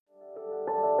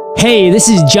Hey, this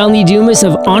is John Lee Dumas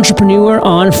of Entrepreneur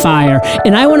on Fire,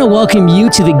 and I want to welcome you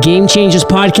to the Game Changers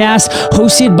podcast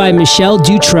hosted by Michelle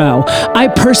Dutrow. I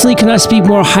personally cannot speak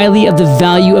more highly of the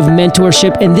value of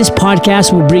mentorship, and this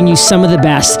podcast will bring you some of the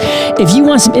best. If you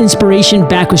want some inspiration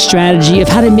backed with strategy of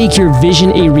how to make your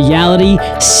vision a reality,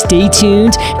 stay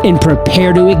tuned and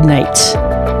prepare to ignite.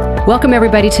 Welcome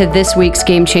everybody to this week's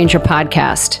Game Changer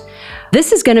podcast.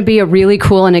 This is going to be a really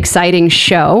cool and exciting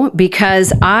show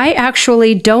because I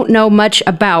actually don't know much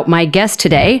about my guest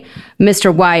today,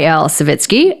 Mr. YL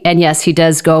Savitskiy. And yes, he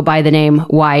does go by the name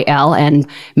YL, and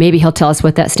maybe he'll tell us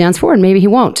what that stands for, and maybe he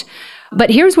won't. But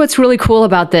here's what's really cool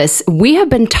about this. We have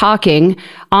been talking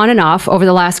on and off over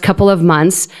the last couple of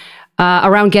months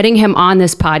around getting him on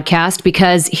this podcast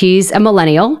because he's a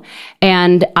millennial,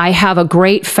 and I have a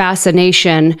great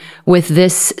fascination with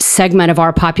this segment of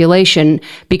our population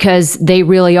because they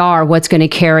really are what's going to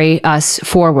carry us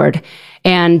forward.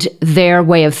 And their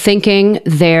way of thinking,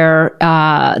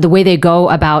 the way they go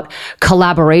about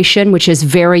collaboration, which is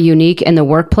very unique in the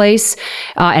workplace,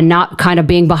 and not kind of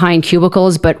being behind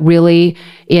cubicles, but really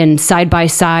in side by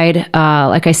side,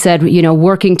 like I said,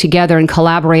 working together and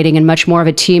collaborating in much more of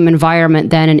a team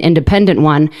environment than an independent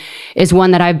one, is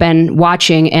one that I've been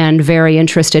watching and very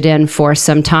interested in for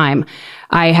some time.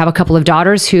 I have a couple of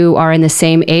daughters who are in the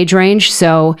same age range.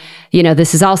 So,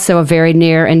 this is also a very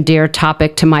near and dear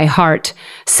topic to my heart.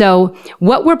 So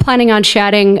what we're planning on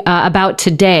chatting about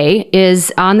today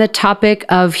is on the topic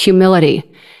of humility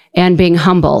and being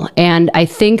humble. And I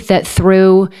think that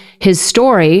through his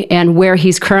story and where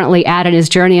he's currently at in his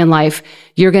journey in life,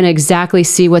 you're going to exactly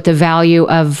see what the value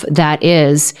of that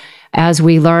is as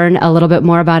we learn a little bit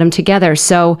more about him together.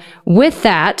 So with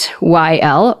that,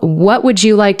 YL, what would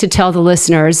you like to tell the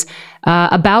listeners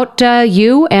about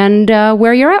you and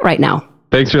where you're at right now?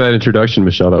 Thanks for that introduction,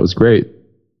 Michelle. That was great.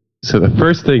 So the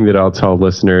first thing that I'll tell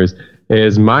listeners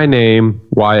is my name,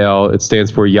 YL, it stands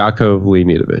for Yakov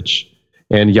Leonidovich.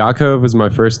 And Yakov is my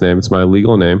first name. It's my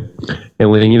legal name. And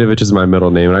Leonidovich is my middle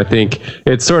name. And I think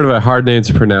it's sort of a hard name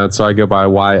to pronounce, so I go by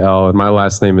YL. And my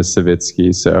last name is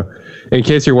Savitskiy. So in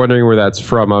case you're wondering where that's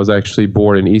from, I was actually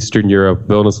born in Eastern Europe,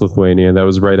 Vilnius, Lithuania. And that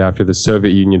was right after the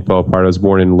Soviet Union fell apart. I was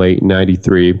born in late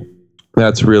 93.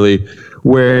 That's really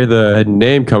where the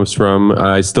name comes from.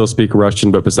 I still speak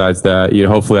Russian, but besides that,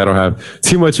 hopefully I don't have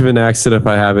too much of an accent if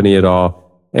I have any at all.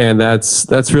 And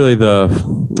that's really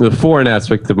the foreign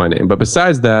aspect of my name. But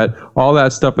besides that, all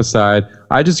that stuff aside,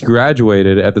 I just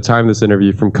graduated at the time of this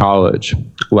interview from college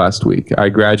last week. I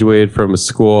graduated from a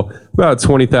school about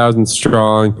 20,000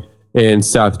 strong in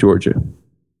South Georgia.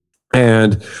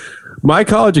 And my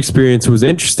college experience was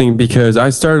interesting because I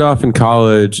started off in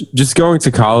college just going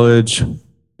to college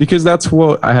because that's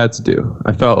what I had to do.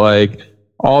 I felt like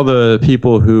all the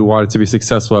people who wanted to be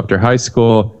successful after high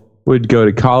school would go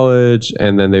to college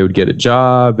and then they would get a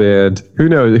job, and who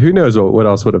knows what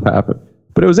else would have happened.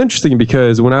 But it was interesting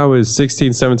because when I was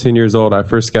 16, 17 years old, I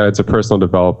first got into personal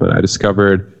development. I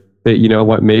discovered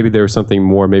that, maybe there was something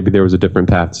more, maybe there was a different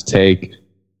path to take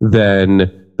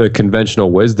than the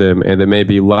conventional wisdom, and that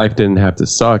maybe life didn't have to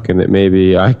suck, and that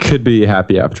maybe I could be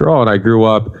happy after all. And I grew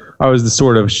up, I was the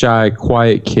sort of shy,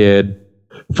 quiet kid,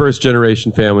 first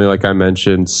generation family, like I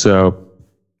mentioned. So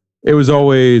it was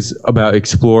always about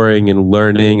exploring and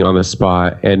learning on the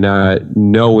spot and not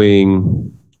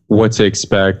knowing what to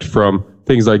expect from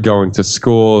things like going to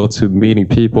school to meeting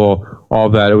people, all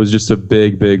that. It was just a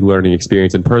big, big learning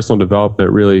experience. And personal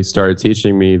development really started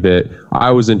teaching me that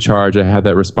I was in charge, I had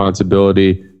that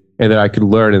responsibility, and that I could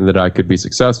learn and that I could be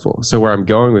successful. So where I'm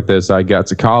going with this, I got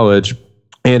to college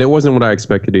and it wasn't what I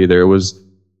expected either. It was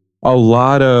a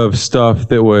lot of stuff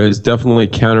that was definitely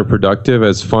counterproductive,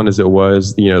 as fun as it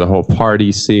was, the whole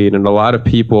party scene, and a lot of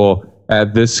people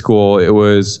at this school. It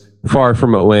was far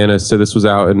from Atlanta, so this was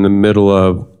out in the middle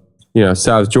of,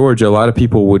 South Georgia. A lot of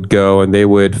people would go and they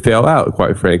would fail out,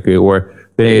 quite frankly, or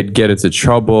they'd get into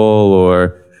trouble,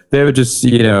 or they would just,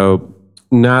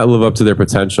 not live up to their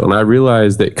potential. And I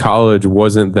realized that college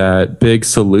wasn't that big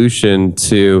solution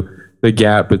to the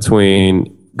gap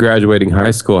between graduating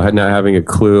high school, not having a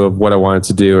clue of what I wanted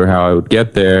to do or how I would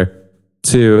get there,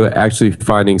 to actually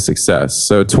finding success.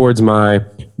 So towards my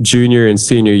junior and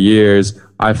senior years,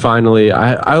 I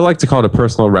like to call it a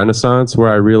personal renaissance, where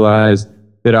I realized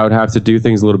that I would have to do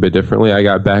things a little bit differently. I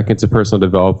got back into personal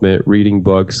development, reading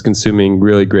books, consuming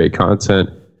really great content.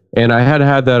 And I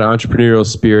had that entrepreneurial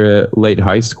spirit late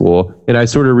high school, and I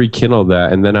sort of rekindled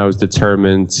that. And then I was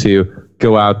determined to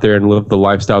go out there and live the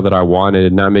lifestyle that I wanted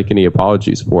and not make any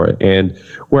apologies for it. And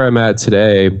where I'm at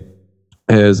today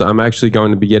is I'm actually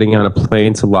going to be getting on a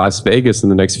plane to Las Vegas in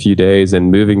the next few days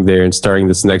and moving there and starting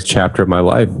this next chapter of my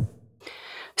life.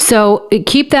 So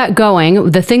keep that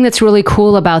going. The thing that's really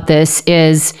cool about this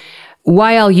is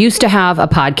YL used to have a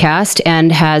podcast and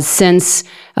has since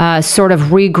sort of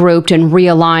regrouped and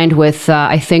realigned with,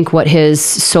 I think, what his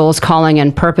soul's calling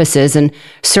and purpose is, and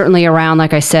certainly around,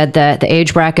 like I said, the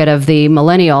age bracket of the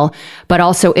millennial, but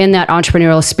also in that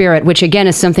entrepreneurial spirit, which again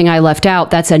is something I left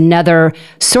out. That's another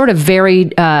sort of very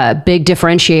big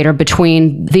differentiator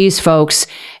between these folks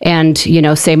and, you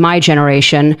know, say my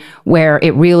generation, where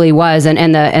it really was,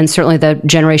 and certainly the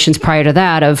generations prior to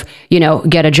that of, you know,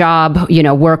 get a job, you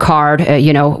know, work hard,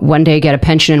 you know, one day get a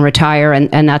pension and retire,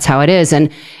 and that's how it is.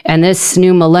 And this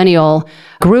new millennial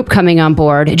group coming on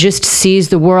board, it just sees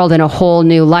the world in a whole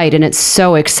new light, and it's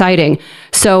so exciting.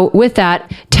 So with that,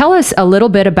 tell us a little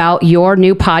bit about your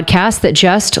new podcast that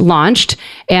just launched,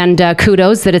 and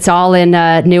kudos that it's all in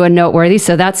new and noteworthy.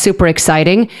 So that's super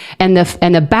exciting. And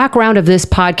the background of this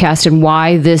podcast and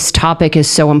why this topic is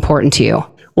so important to you.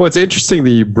 Well, it's interesting that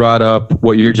you brought up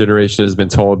what your generation has been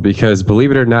told, because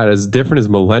believe it or not, as different as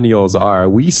millennials are,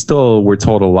 we still were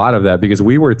told a lot of that, because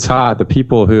we were taught, the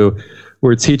people who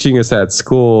were teaching us at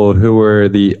school, who were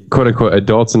the quote unquote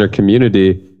adults in our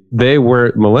community, they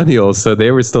weren't millennials. So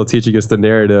they were still teaching us the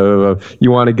narrative of, you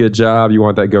want a good job, you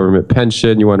want that government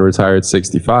pension, you want to retire at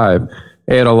 65.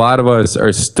 And a lot of us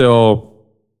are still,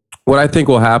 what I think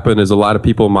will happen is a lot of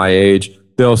people my age,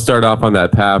 they'll start off on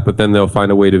that path, but then they'll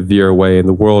find a way to veer away. And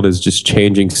the world is just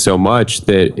changing so much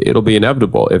that it'll be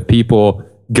inevitable. If people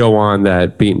go on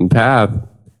that beaten path,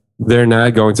 they're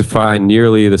not going to find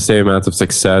nearly the same amounts of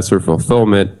success or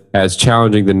fulfillment as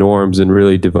challenging the norms and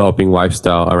really developing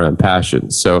lifestyle around passion.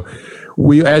 So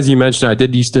we, as you mentioned, I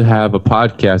did used to have a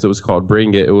podcast. It was called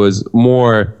Bring It. It was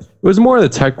more the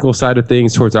technical side of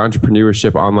things towards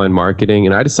entrepreneurship, online marketing.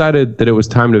 And I decided that it was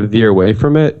time to veer away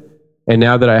from it. And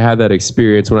now that I had that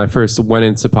experience, when I first went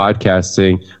into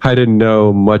podcasting, I didn't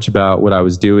know much about what I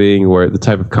was doing or the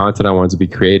type of content I wanted to be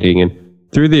creating. And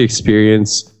through the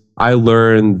experience, I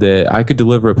learned that I could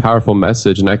deliver a powerful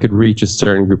message and I could reach a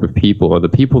certain group of people. And the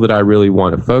people that I really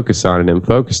want to focus on and am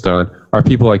focused on are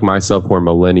people like myself who are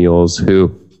millennials,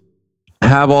 who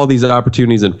have all these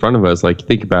opportunities in front of us. Like,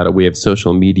 think about it. We have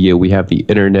social media, we have the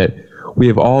internet, we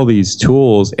have all these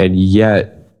tools, and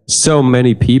yet so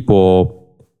many people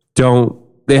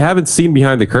they haven't seen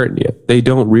behind the curtain yet. They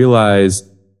don't realize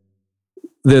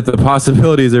that the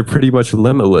possibilities are pretty much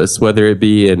limitless, whether it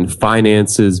be in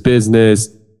finances, business,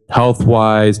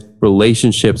 health-wise,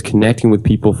 relationships, connecting with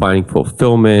people, finding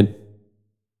fulfillment,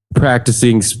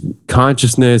 practicing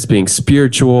consciousness, being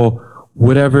spiritual,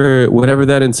 whatever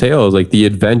that entails. Like, the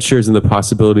adventures and the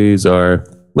possibilities are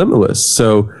limitless.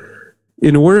 So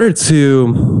in order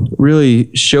to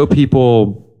really show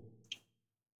people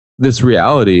this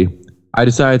reality, I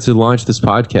decided to launch this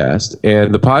podcast.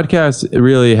 And the podcast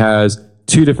really has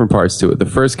two different parts to it. The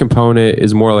first component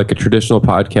is more like a traditional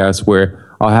podcast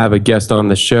where I'll have a guest on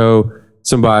the show,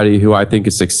 somebody who I think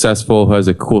is successful, who has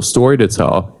a cool story to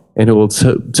tell, and who will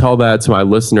tell that to my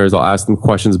listeners. I'll ask them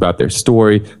questions about their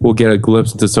story. We'll get a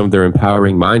glimpse into some of their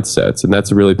empowering mindsets, and that's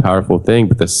a really powerful thing.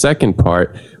 But the second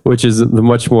part, which is the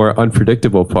much more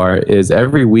unpredictable part, is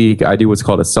every week I do what's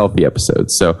called a selfie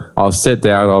episode. So I'll sit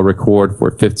down, I'll record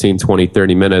for 15, 20,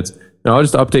 30 minutes, and I'll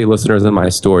just update listeners on my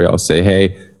story. I'll say,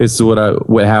 hey, this is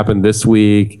what happened this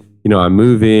week. You know, I'm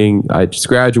moving, I just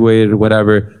graduated,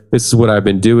 whatever. This is what I've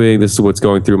been doing. This is what's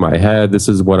going through my head. This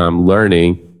is what I'm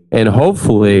learning. And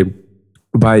hopefully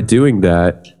by doing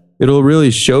that, it'll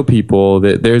really show people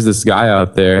that there's this guy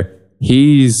out there.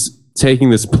 He's taking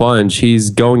this plunge.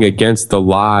 He's going against the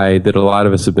lie that a lot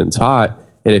of us have been taught.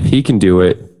 And if he can do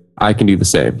it, I can do the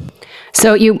same.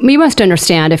 So you must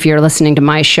understand, if you're listening to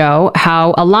my show,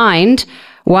 how aligned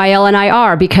YL and I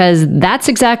are, because that's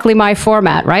exactly my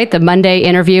format, right? The Monday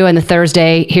interview and the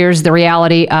Thursday, here's the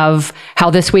reality of how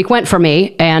this week went for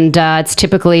me. And it's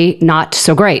typically not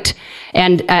so great.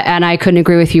 And I couldn't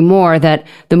agree with you more that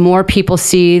the more people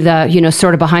see the, you know,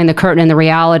 sort of behind the curtain and the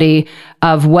reality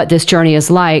of what this journey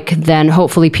is like, then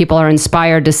hopefully people are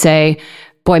inspired to say,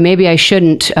 boy, maybe I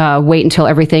shouldn't wait until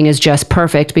everything is just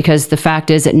perfect, because the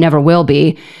fact is it never will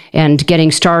be. And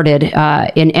getting started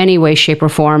in any way, shape, or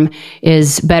form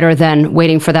is better than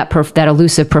waiting for that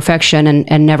elusive perfection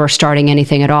and never starting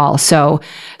anything at all. So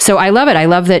I love it. I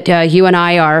love that you and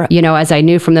I are, you know, as I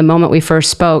knew from the moment we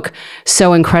first spoke,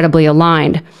 so incredibly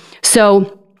aligned.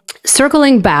 So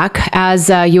circling back, as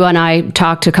you and I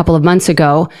talked a couple of months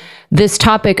ago, this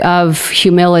topic of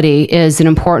humility is an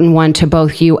important one to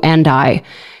both you and I.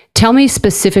 Tell me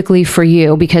specifically for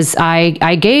you, because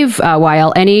I gave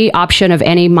YL any option of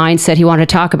any mindset he wanted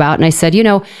to talk about. And I said, you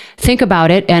know, think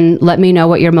about it and let me know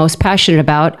what you're most passionate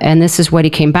about. And this is what he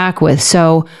came back with.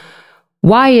 So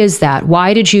Why is that?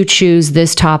 Why did you choose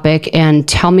this topic? And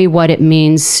tell me what it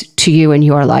means to you in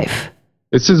your life.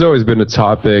 This has always been a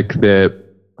topic that,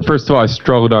 first of all, I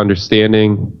struggled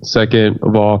understanding. Second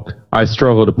of all, I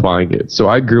struggled applying it. So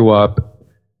I grew up,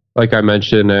 like I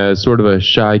mentioned, as sort of a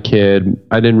shy kid.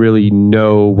 I didn't really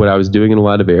know what I was doing in a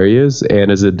lot of areas. And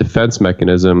as a defense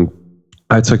mechanism,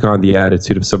 I took on the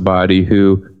attitude of somebody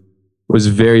who was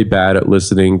very bad at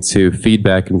listening to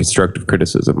feedback and constructive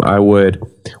criticism. I would,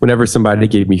 whenever somebody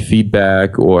gave me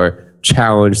feedback or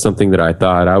challenged something that I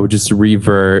thought, I would just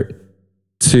revert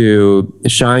to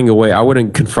shying away. I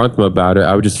wouldn't confront them about it.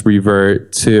 I would just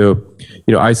revert to,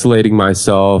 isolating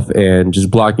myself and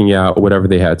just blocking out whatever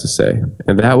they had to say.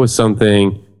 And that was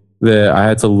something that I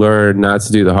had to learn not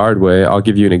to do the hard way. I'll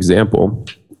give you an example.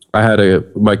 I had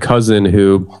my cousin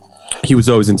who, he was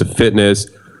always into fitness,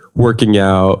 working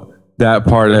out, that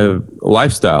part of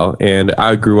lifestyle. And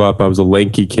I grew up, I was a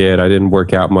lanky kid. I didn't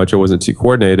work out much. I wasn't too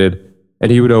coordinated. And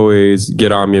he would always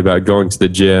get on me about going to the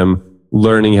gym,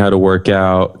 learning how to work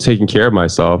out, taking care of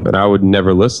myself, and I would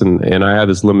never listen. And I had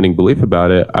this limiting belief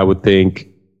about it. I would think,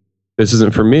 this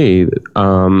isn't for me.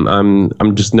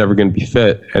 I'm just never going to be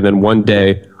fit. And then one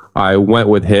day I went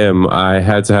with him. I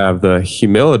had to have the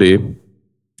humility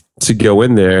to go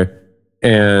in there.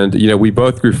 And, we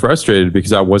both grew frustrated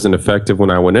because I wasn't effective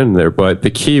when I went in there. But the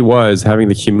key was having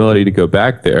the humility to go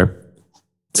back there,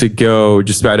 to go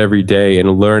just about every day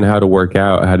and learn how to work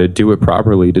out, how to do it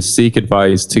properly, to seek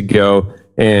advice, to go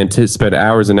and to spend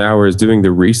hours and hours doing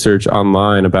the research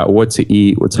online about what to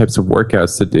eat, what types of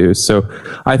workouts to do. So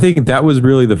I think that was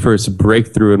really the first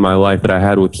breakthrough in my life that I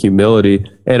had with humility.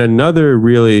 And another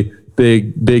really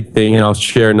big thing, and I'll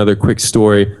share another quick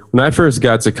story. When I first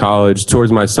got to college,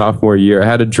 towards my sophomore year, I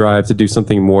had a drive to do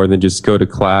something more than just go to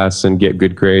class and get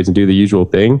good grades and do the usual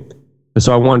thing.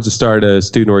 So I wanted to start a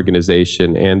student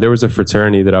organization, and there was a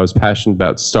fraternity that I was passionate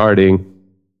about starting.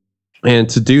 And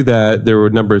to do that, there were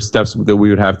a number of steps that we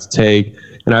would have to take,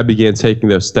 and I began taking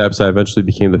those steps. I eventually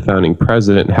became the founding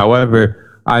president.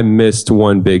 However, I missed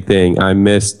one big thing. I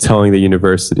missed telling the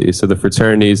university. So the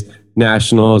fraternities,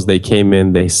 nationals, they came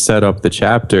in, they set up the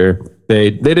chapter.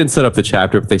 They didn't set up the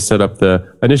chapter, but they set up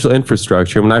the initial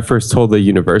infrastructure. When I first told the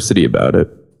university about it,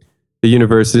 the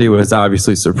university was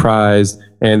obviously surprised,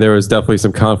 and there was definitely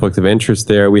some conflict of interest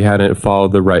there. We hadn't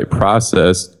followed the right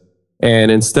process. And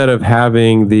instead of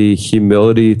having the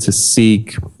humility to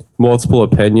seek multiple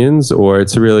opinions or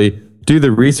to really do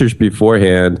the research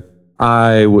beforehand,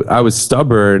 I was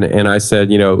stubborn, and I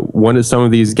said, some of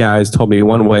these guys told me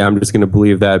one way, I'm just going to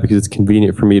believe that because it's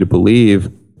convenient for me to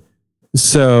believe.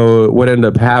 So what ended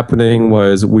up happening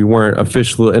was we weren't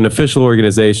an official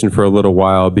organization for a little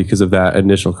while because of that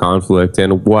initial conflict.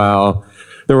 And while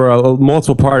there were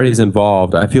multiple parties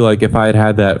involved, I feel like if I had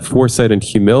had that foresight and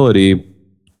humility,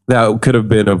 that could have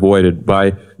been avoided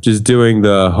by just doing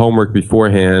the homework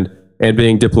beforehand and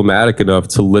being diplomatic enough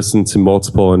to listen to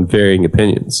multiple and varying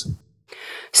opinions.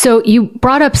 So you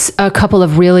brought up a couple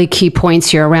of really key points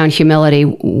here around humility.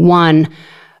 One,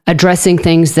 addressing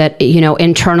things that,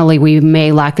 internally we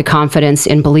may lack the confidence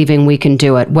in believing we can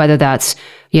do it, whether that's,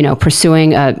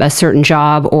 pursuing a certain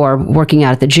job or working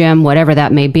out at the gym, whatever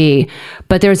that may be.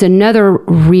 But there's another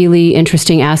really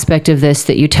interesting aspect of this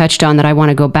that you touched on that I want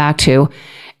to go back to,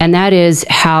 and that is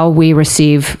how we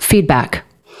receive feedback.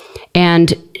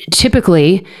 And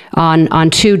typically on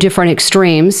two different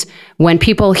extremes, when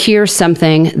people hear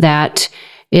something that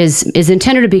is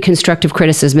intended to be constructive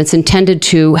criticism, it's intended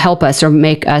to help us or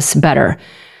make us better.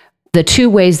 The two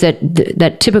ways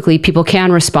that typically people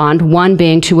can respond, one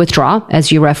being to withdraw,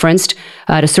 as you referenced,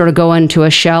 to sort of go into a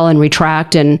shell and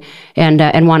retract and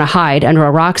want to hide under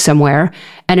a rock somewhere.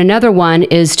 And another one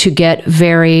is to get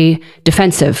very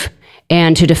defensive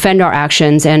and to defend our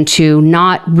actions and to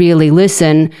not really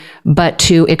listen, but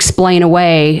to explain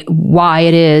away why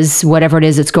it is, whatever it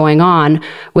is that's going on,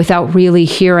 without really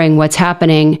hearing what's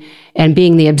happening and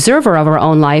being the observer of our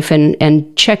own life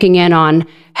and checking in on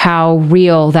how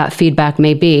real that feedback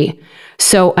may be.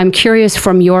 So I'm curious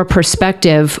from your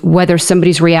perspective, whether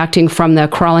somebody's reacting from the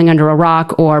crawling under a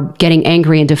rock or getting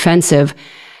angry and defensive,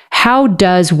 how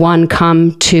does one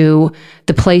come to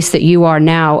the place that you are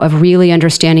now of really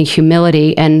understanding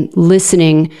humility and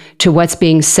listening to what's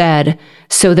being said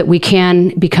so that we can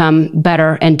become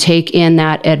better and take in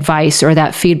that advice or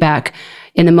that feedback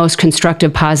in the most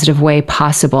constructive, positive way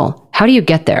possible? How do you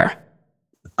get there?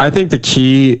 I think the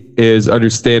key is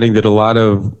understanding that a lot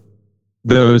of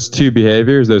those two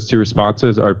behaviors, those two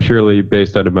responses are purely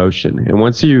based on emotion. And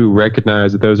once you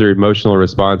recognize that those are emotional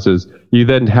responses, you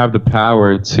then have the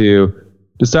power to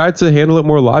decide to handle it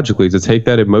more logically, to take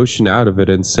that emotion out of it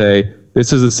and say,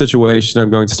 this is a situation, I'm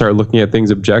going to start looking at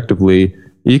things objectively.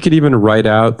 You could even write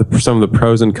out some of the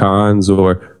pros and cons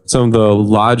or some of the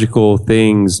logical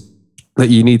things that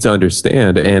you need to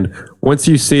understand. And once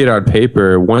you see it on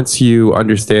paper, once you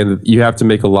understand that you have to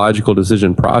make a logical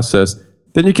decision process,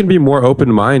 then you can be more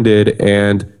open-minded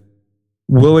and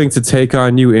willing to take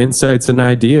on new insights and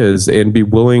ideas and be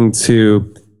willing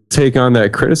to take on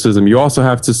that criticism. You also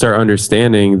have to start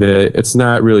understanding that it's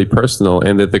not really personal,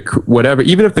 and that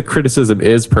even if the criticism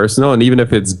is personal and even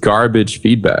if it's garbage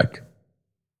feedback,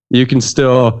 you can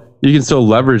still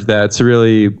leverage that to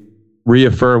really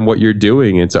reaffirm what you're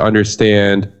doing and to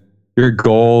understand your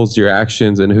goals, your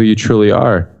actions, and who you truly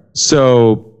are.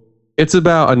 So it's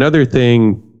about another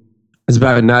thing. It's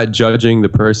about not judging the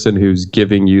person who's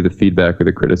giving you the feedback or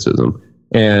the criticism,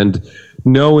 and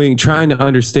trying to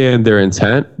understand their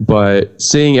intent, but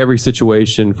seeing every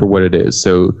situation for what it is.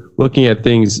 So looking at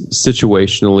things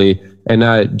situationally and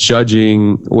not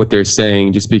judging what they're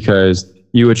saying just because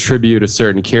you attribute a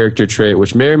certain character trait,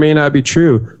 which may or may not be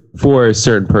true for a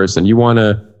certain person. You want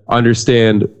to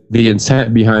understand the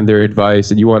intent behind their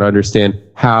advice, and you want to understand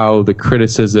how the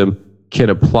criticism can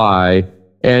apply.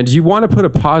 And you want to put a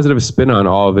positive spin on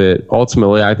all of it.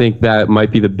 Ultimately, I think that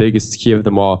might be the biggest key of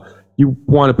them all. You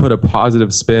want to put a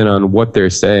positive spin on what they're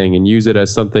saying and use it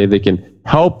as something that can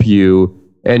help you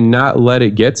and not let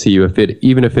it get to you.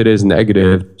 Even if it is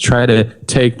negative, try to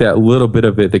take that little bit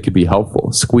of it that could be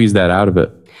helpful, squeeze that out of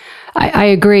it. I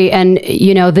agree. And,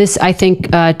 this, I think,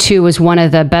 too, was one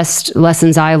of the best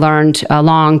lessons I learned a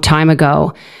long time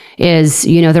ago is,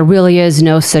 there really is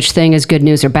no such thing as good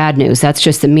news or bad news. That's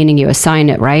just the meaning you assign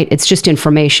it, right? It's just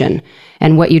information.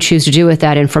 And what you choose to do with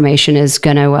that information is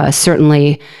going to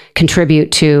certainly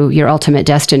contribute to your ultimate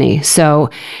destiny. So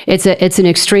it's an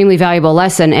extremely valuable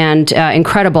lesson, and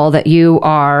incredible that you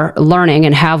are learning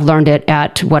and have learned it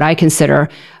at what I consider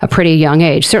a pretty young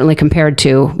age, certainly compared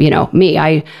to, me.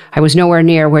 I was nowhere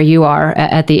near where you are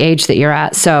at the age that you're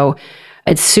at. So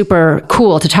it's super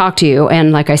cool to talk to you.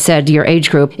 And like I said, your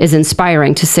age group is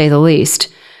inspiring, to say the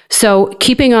least. So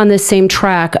keeping on this same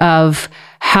track of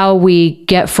how we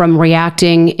get from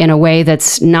reacting in a way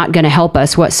that's not going to help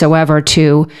us whatsoever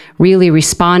to really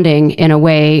responding in a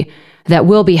way that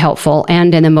will be helpful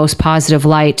and in the most positive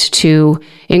light to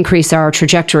increase our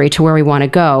trajectory to where we want to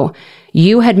go.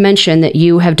 You had mentioned that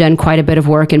you have done quite a bit of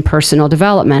work in personal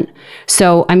development.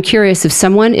 So I'm curious if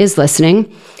someone is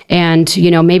listening and,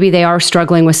 maybe they are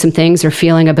struggling with some things or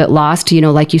feeling a bit lost,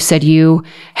 like you said you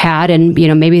had, and,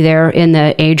 maybe they're in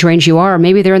the age range you are, or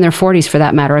maybe they're in their 40s for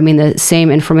that matter. I mean, the same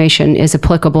information is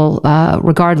applicable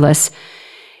regardless.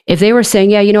 If they were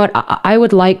saying, yeah, you know what, I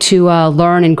would like to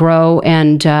learn and grow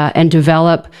and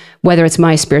develop, whether it's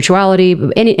my spirituality,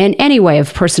 any way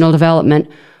of personal development,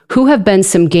 who have been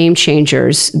some game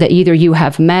changers that either you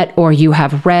have met or you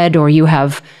have read or you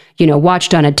have,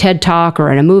 watched on a TED Talk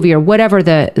or in a movie or whatever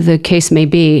the case may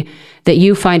be, that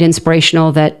you find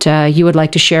inspirational that you would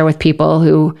like to share with people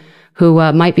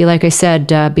who might be, like I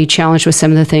said, be challenged with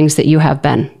some of the things that you have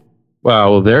been?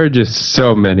 Wow, well, there are just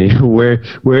so many. Where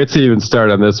to even start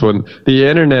on this one? The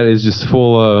internet is just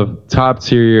full of top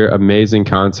tier, amazing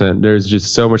content. There's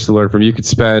just so much to learn from. You could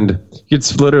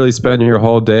literally spend your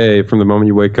whole day from the moment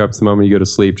you wake up to the moment you go to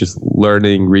sleep just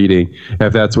learning, reading,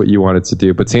 if that's what you wanted to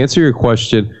do. But to answer your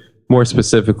question more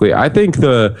specifically, I think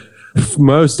the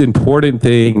most important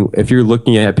thing, if you're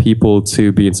looking at people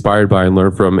to be inspired by and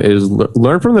learn from, is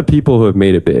learn from the people who have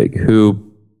made it big,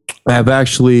 who have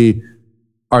actually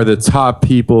are the top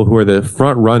people, who are the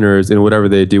front runners in whatever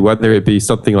they do, whether it be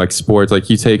something like sports. Like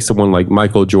you take someone like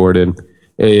Michael Jordan,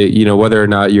 whether or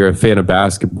not you're a fan of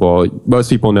basketball, most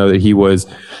people know that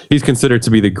he's considered to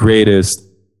be the greatest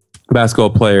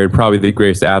basketball player and probably the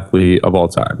greatest athlete of all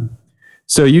time.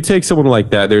 So you take someone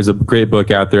like that. There's a great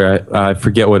book out there. I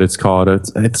forget what it's called.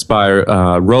 It's by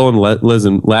Roland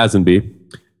Lazenby.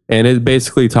 And it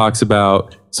basically talks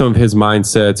about some of his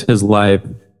mindsets, his life,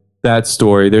 that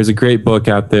story. There's a great book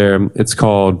out there. It's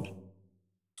called,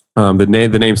 the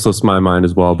name slips my mind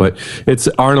as well, but it's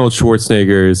Arnold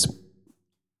Schwarzenegger's,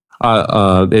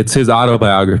 it's his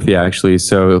autobiography actually.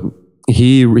 So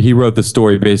he wrote the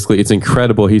story. Basically, it's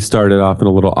incredible. He started off in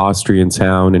a little Austrian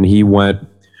town, and he went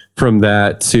from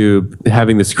that to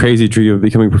having this crazy dream of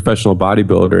becoming a professional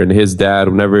bodybuilder. And his dad,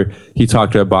 whenever he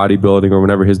talked about bodybuilding or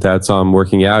whenever his dad saw him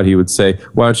working out, he would say,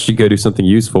 why don't you go do something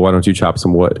useful? Why don't you chop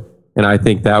some wood? And I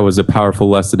think that was a powerful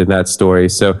lesson in that story.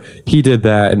 So he did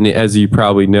that. And as you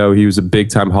probably know, he was a big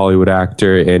time Hollywood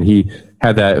actor, and he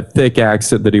had that thick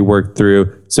accent that he worked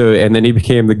through. So, and then he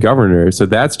became the governor. So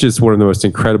that's just one of the most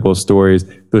incredible stories,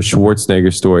 the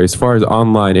Schwarzenegger story. As far as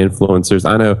online influencers,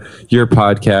 I know your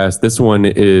podcast, this one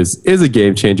is a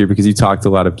game changer because you talked to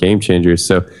a lot of game changers.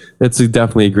 So that's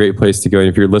definitely a great place to go. And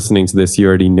if you're listening to this, you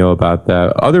already know about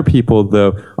that. Other people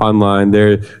though, online,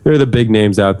 they're the big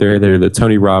names out there. They're the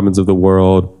Tony Robbins of the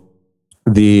world,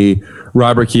 the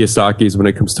Robert Kiyosaki's when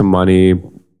it comes to money.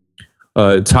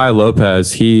 Ty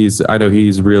Lopez, I know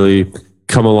he's really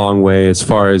come a long way as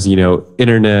far as,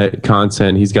 internet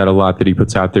content. He's got a lot that he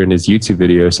puts out there in his YouTube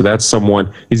videos. So that's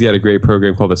someone, he's got a great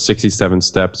program called the 67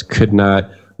 Steps. Could not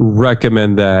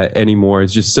recommend that anymore.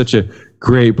 It's just such a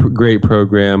great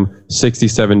program.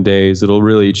 67 days. It'll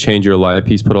really change your life.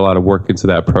 He's put a lot of work into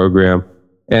that program.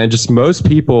 And just most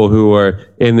people who are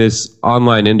in this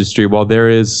online industry, while there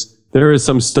is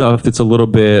some stuff that's a little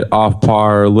bit off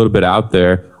par, a little bit out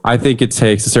there, I think it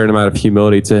takes a certain amount of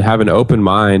humility to have an open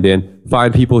mind and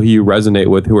find people who you resonate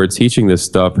with, who are teaching this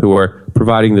stuff, who are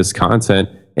providing this content.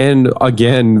 And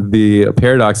again, the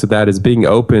paradox of that is being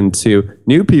open to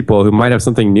new people who might have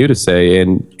something new to say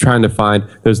and trying to find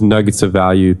those nuggets of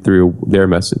value through their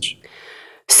message.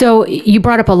 So you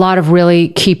brought up a lot of really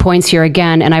key points here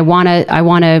again, and I want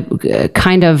to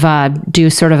kind of do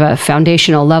sort of a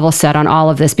foundational level set on all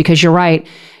of this, because you're right.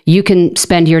 You can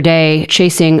spend your day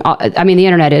chasing, the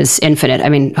internet is infinite.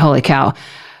 Holy cow.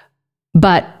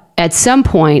 But at some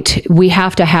point, we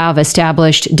have to have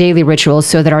established daily rituals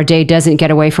so that our day doesn't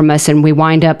get away from us and we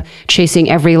wind up chasing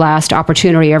every last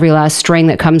opportunity, every last string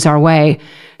that comes our way.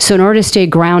 So in order to stay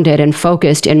grounded and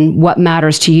focused in what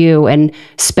matters to you and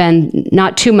spend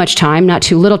not too much time, not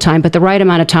too little time, but the right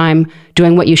amount of time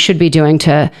doing what you should be doing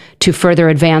to further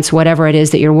advance whatever it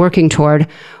is that you're working toward,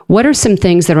 what are some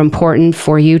things that are important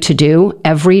for you to do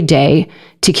every day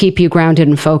to keep you grounded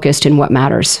and focused in what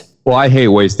matters? Well, I hate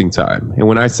wasting time. And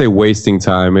when I say wasting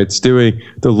time, it's doing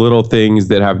the little things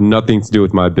that have nothing to do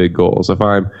with my big goals. If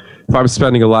I'm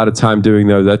spending a lot of time doing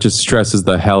those, that just stresses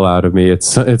the hell out of me.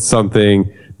 It's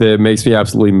something that makes me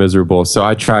absolutely miserable. So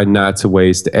I try not to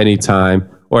waste any time.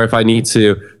 Or if I need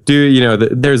to do,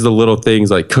 there's the little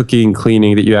things like cooking,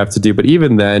 cleaning that you have to do. But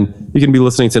even then, you can be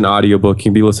listening to an audiobook, you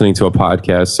can be listening to a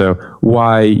podcast. So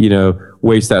why,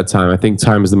 waste that time? I think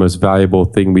time is the most valuable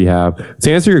thing we have.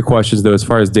 To answer your questions, though, as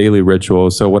far as daily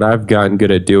rituals, so what I've gotten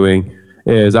good at doing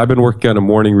is I've been working on a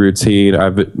morning routine.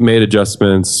 I've made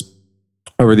adjustments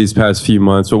over these past few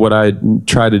months. But what I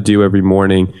try to do every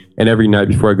morning and every night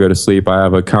before I go to sleep, I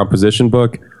have a composition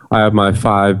book. I have my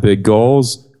 5 big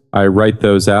goals. I write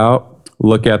those out,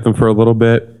 look at them for a little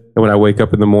bit. And when I wake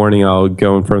up in the morning, I'll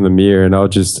go in front of the mirror and I'll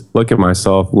just look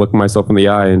myself in the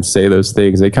eye and say those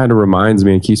things. It kind of reminds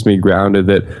me and keeps me grounded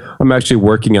that I'm actually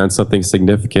working on something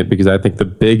significant, because I think the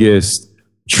biggest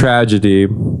tragedy,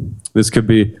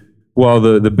 the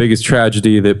biggest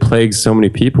tragedy that plagues so many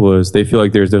people is they feel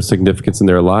like there's no significance in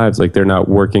their lives. Like they're not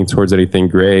working towards anything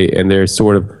great and they're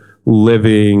sort of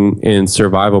living in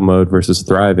survival mode versus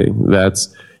thriving.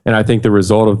 And I think the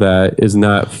result of that is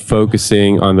not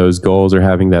focusing on those goals or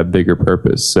having that bigger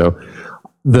purpose. So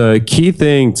the key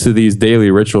thing to these daily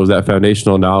rituals, that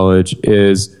foundational knowledge,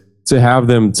 is to have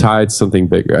them tied to something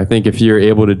bigger. I think if you're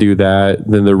able to do that,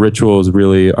 then the rituals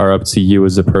really are up to you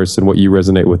as a person, what you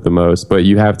resonate with the most. But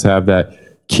you have to have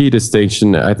that key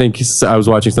distinction. I think I was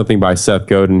watching something by Seth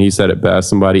Godin. He said it best.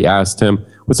 Somebody asked him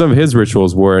what some of his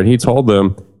rituals were, and he told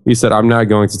them, he said, I'm not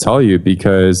going to tell you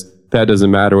because that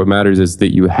doesn't matter. What matters is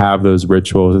that you have those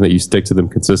rituals and that you stick to them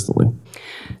consistently.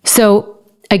 So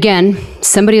again,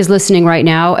 somebody is listening right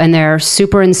now and they're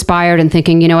super inspired and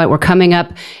thinking, you know what, we're coming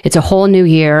up. It's a whole new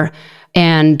year.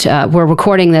 And we're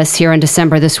recording this here in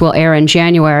December. This will air in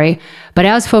January. But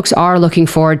as folks are looking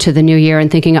forward to the new year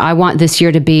and thinking, I want this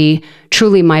year to be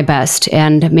truly my best,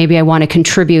 and maybe I want to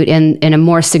contribute in a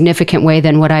more significant way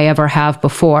than what I ever have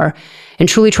before, and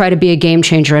truly try to be a game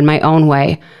changer in my own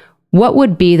way, what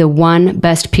would be the one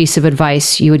best piece of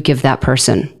advice you would give that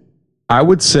person? I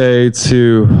would say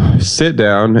to sit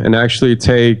down and actually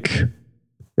take,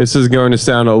 this is going to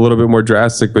sound a little bit more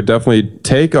drastic, but definitely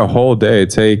take a whole day,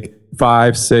 take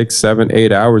 5, 6, 7,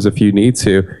 8 hours if you need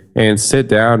to, and sit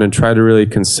down and try to really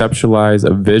conceptualize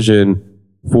a vision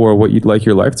for what you'd like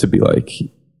your life to be like,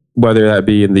 whether that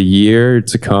be in the year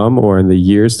to come or in the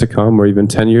years to come or even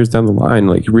 10 years down the line.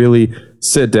 Like really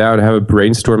sit down and have a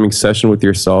brainstorming session with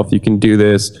yourself. You can do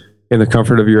this in the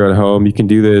comfort of your own home. You can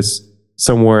do this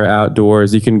somewhere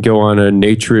outdoors. You can go on a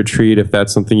nature retreat if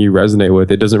that's something you resonate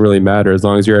with. It doesn't really matter as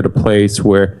long as you're at a place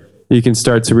where you can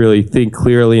start to really think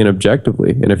clearly and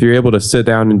objectively. And if you're able to sit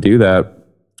down and do that,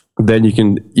 then you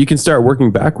can start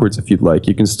working backwards if you'd like.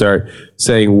 You can start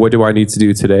saying, what do I need to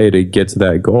do today to get to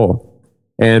that goal?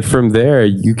 And from there,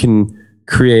 you can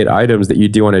create items that you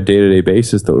do on a day-to-day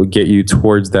basis that will get you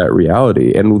towards that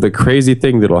reality. And the crazy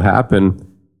thing that'll happen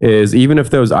is, even if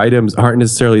those items aren't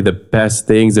necessarily the best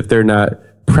things, if they're not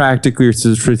practically or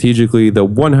strategically the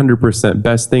 100%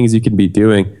 best things you can be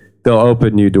doing, they'll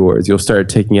open new doors. You'll start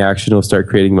taking action. You'll start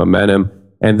creating momentum.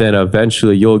 And then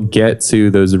eventually you'll get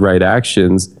to those right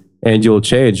actions and you'll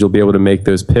change. You'll be able to make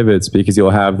those pivots because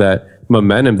you'll have that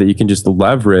momentum that you can just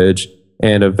leverage.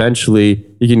 And eventually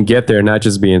you can get there, not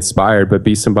just be inspired, but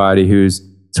be somebody who's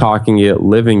talking it,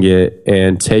 living it,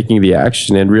 and taking the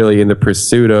action, and really in the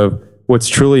pursuit of what's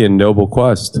truly a noble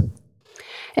quest.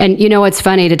 And you know, it's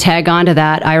funny to tag onto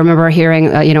that. I remember hearing,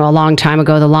 a long time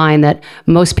ago, the line that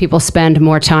most people spend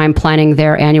more time planning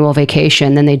their annual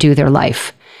vacation than they do their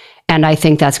life. And I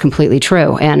think that's completely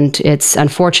true. And it's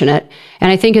unfortunate. And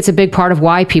I think it's a big part of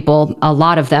why people, a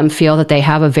lot of them, feel that they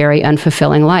have a very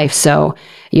unfulfilling life. So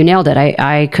you nailed it.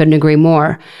 I couldn't agree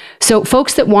more. So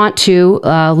folks that want to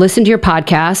listen to your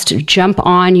podcast, jump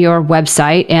on your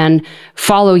website and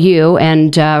follow you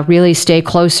and really stay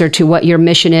closer to what your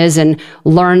mission is and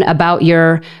learn about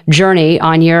your journey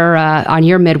on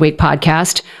your midweek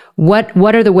podcast.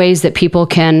 What are the ways that people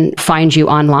can find you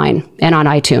online and on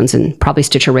iTunes and probably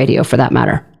Stitcher Radio for that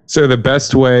matter? So the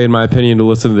best way, in my opinion, to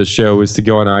listen to the show is to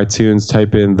go on iTunes,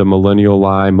 type in the Millennial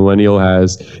Lie. Millennial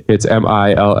it's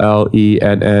MILLENNIAL,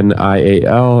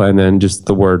 and then just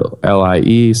the word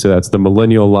LIE. So that's the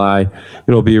Millennial Lie.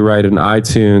 It'll be right in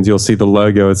iTunes. You'll see the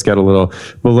logo. It's got a little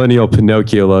Millennial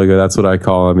Pinocchio logo. That's what I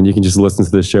call them. And you can just listen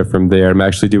to the show from there. I'm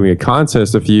actually doing a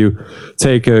contest. If you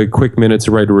take a quick minute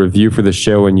to write a review for the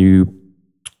show and you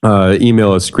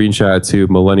email a screenshot to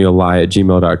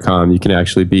millenniallie@gmail.com, you can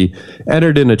actually be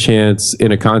entered in a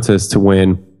contest to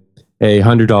win a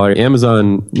 $100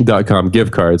 Amazon.com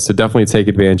gift card. So definitely take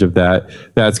advantage of that.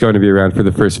 That's going to be around for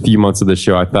the first few months of the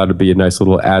show. I thought it'd be a nice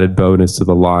little added bonus to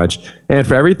the launch. And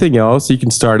for everything else, you can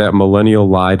start at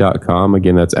millenniallie.com.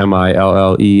 Again, that's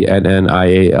MILLENNIAL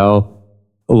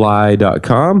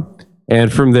lie.com.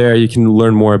 And from there, you can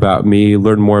learn more about me,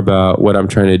 learn more about what I'm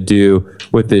trying to do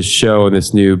with this show and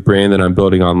this new brand that I'm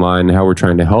building online and how we're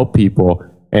trying to help people.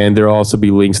 And there'll also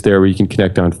be links there where you can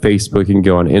connect on Facebook, you can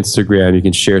go on Instagram, you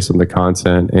can share some of the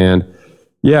content. And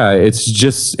yeah,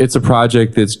 it's a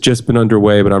project that's just been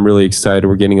underway, but I'm really excited.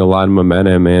 We're getting a lot of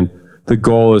momentum, and the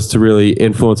goal is to really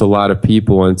influence a lot of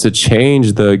people and to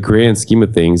change the grand scheme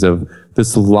of things of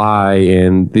this lie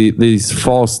and these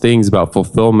false things about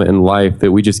fulfillment in life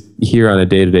that we just hear on a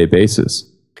day-to-day basis.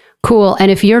 Cool.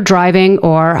 And if you're driving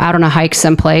or out on a hike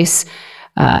someplace,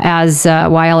 as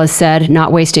Wael has said,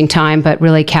 not wasting time, but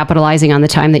really capitalizing on the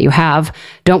time that you have,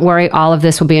 don't worry. All of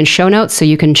this will be in show notes, so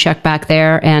you can check back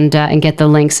there and get the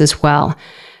links as well.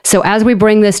 So as we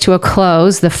bring this to a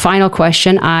close, the final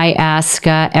question I ask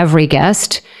every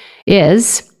guest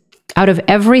is, out of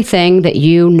everything that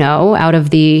you know, out of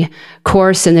the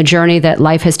course and the journey that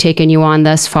life has taken you on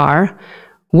thus far,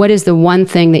 what is the one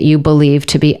thing that you believe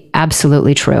to be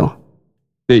absolutely true?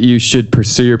 That you should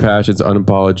pursue your passions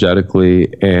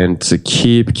unapologetically and to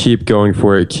keep going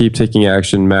for it, keep taking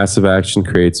action. Massive action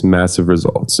creates massive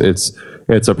results. It's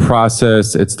a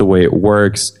process. It's the way it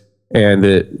works. And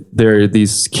that there are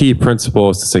these key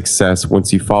principles to success.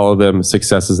 Once you follow them,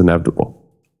 success is inevitable.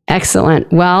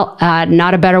 Excellent. Well,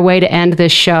 not a better way to end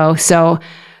this show. So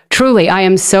truly, I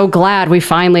am so glad we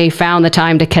finally found the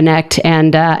time to connect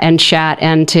and chat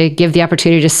and to give the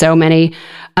opportunity to so many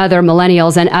other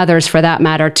millennials and others, for that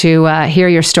matter, to hear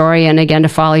your story and again, to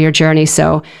follow your journey.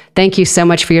 So thank you so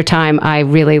much for your time. I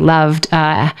really loved,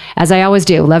 as I always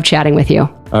do, love chatting with you.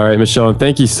 All right, Michelle, and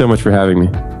thank you so much for having me.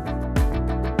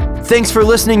 Thanks for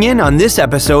listening in on this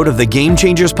episode of the Game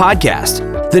Changers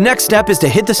Podcast. The next step is to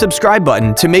hit the subscribe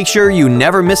button to make sure you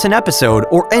never miss an episode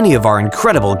or any of our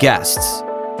incredible guests.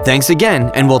 Thanks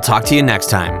again, and we'll talk to you next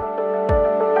time.